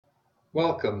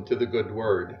Welcome to the Good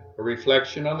Word, a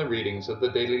reflection on the readings of the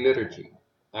daily liturgy.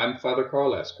 I'm Father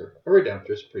Carl Esker, a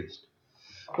Redemptorist priest.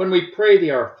 When we pray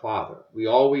the Our Father, we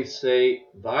always say,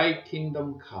 "Thy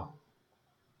kingdom come."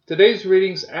 Today's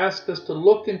readings ask us to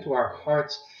look into our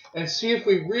hearts and see if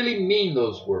we really mean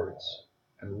those words,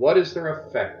 and what is their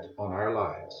effect on our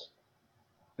lives.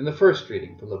 In the first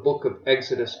reading from the book of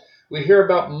Exodus, we hear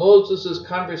about Moses'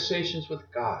 conversations with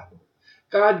God.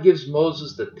 God gives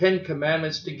Moses the 10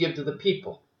 Commandments to give to the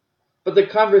people, but the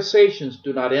conversations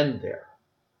do not end there.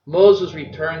 Moses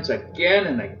returns again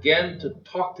and again to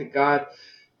talk to God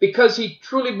because he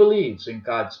truly believes in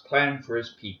God's plan for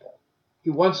his people. He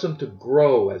wants them to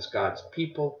grow as God's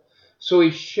people, so he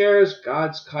shares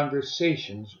God's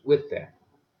conversations with them.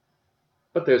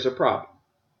 But there's a problem.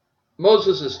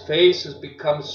 Moses' face has become